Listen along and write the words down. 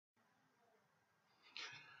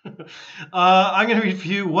I'm going to read for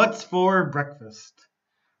you what's for breakfast.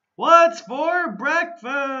 What's for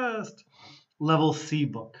breakfast? Level C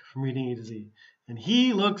book from Reading A to Z. And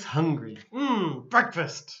he looks hungry.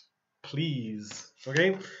 Breakfast, please.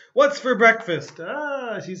 Okay? What's for breakfast?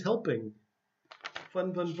 She's helping.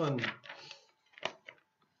 Fun, fun, fun.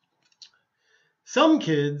 Some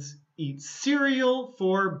kids eat cereal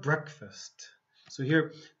for breakfast. So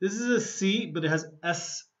here, this is a C, but it has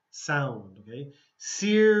S sound, okay?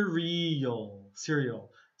 Cereal,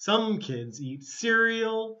 cereal. Some kids eat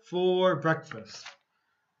cereal for breakfast.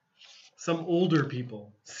 Some older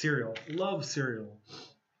people, cereal, love cereal.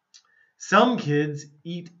 Some kids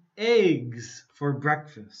eat eggs for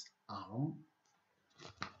breakfast.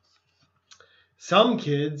 Some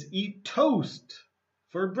kids eat toast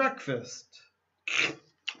for breakfast.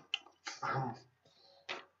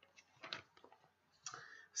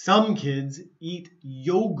 Some kids eat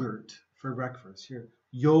yogurt for breakfast. Here,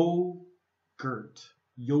 yogurt,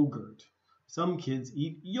 yogurt. Some kids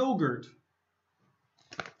eat yogurt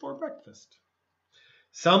for breakfast.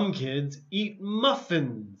 Some kids eat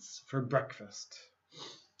muffins for breakfast.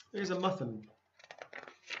 There's a muffin.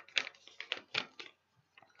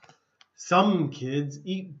 Some kids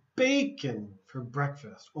eat bacon for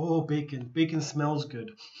breakfast. Oh, bacon. Bacon smells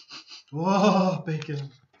good. Oh, bacon.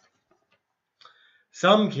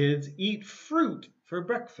 Some kids eat fruit for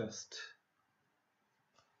breakfast.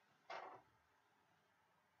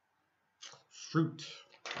 Fruit,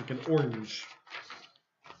 like an orange.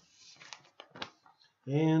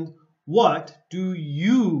 And what do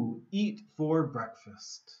you eat for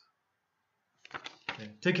breakfast? Okay,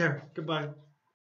 take care. Goodbye.